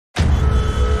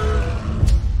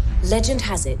Legend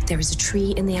has it there is a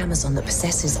tree in the Amazon that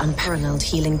possesses unparalleled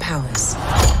healing powers.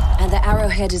 And the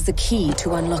arrowhead is the key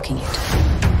to unlocking it.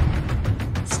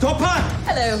 Stop her!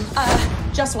 Hello.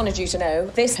 Just wanted you to know,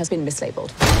 this has been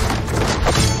mislabeled.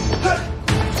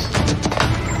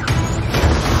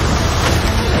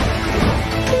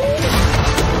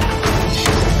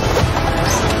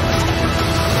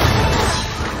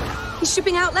 He's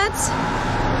shipping out, lads?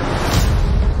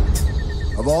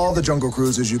 Of all the jungle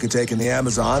cruises you could take in the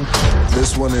Amazon,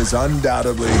 this one is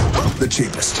undoubtedly the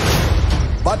cheapest.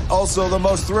 But also the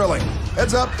most thrilling.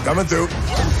 Heads up, coming through.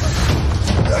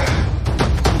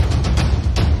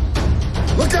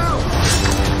 Look out!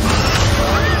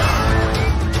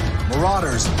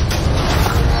 Marauders.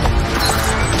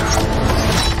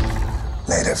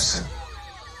 Natives.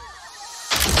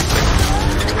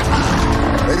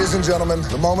 Ladies and gentlemen,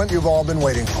 the moment you've all been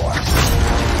waiting for.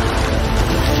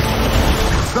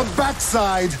 The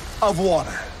backside of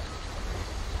water.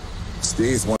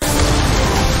 Steve,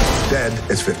 dead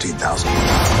is 15,000.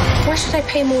 Why should I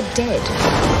pay more dead?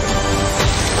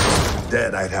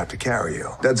 Dead, I'd have to carry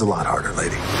you. Dead's a lot harder,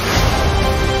 lady.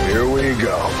 Here we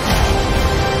go.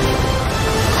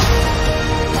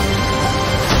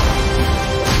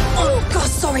 Oh, God,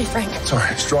 sorry, Frank.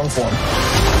 Sorry, strong form.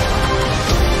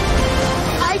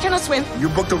 I cannot swim. You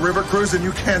booked a river cruise and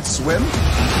you can't swim?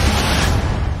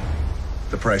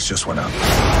 The price just went up.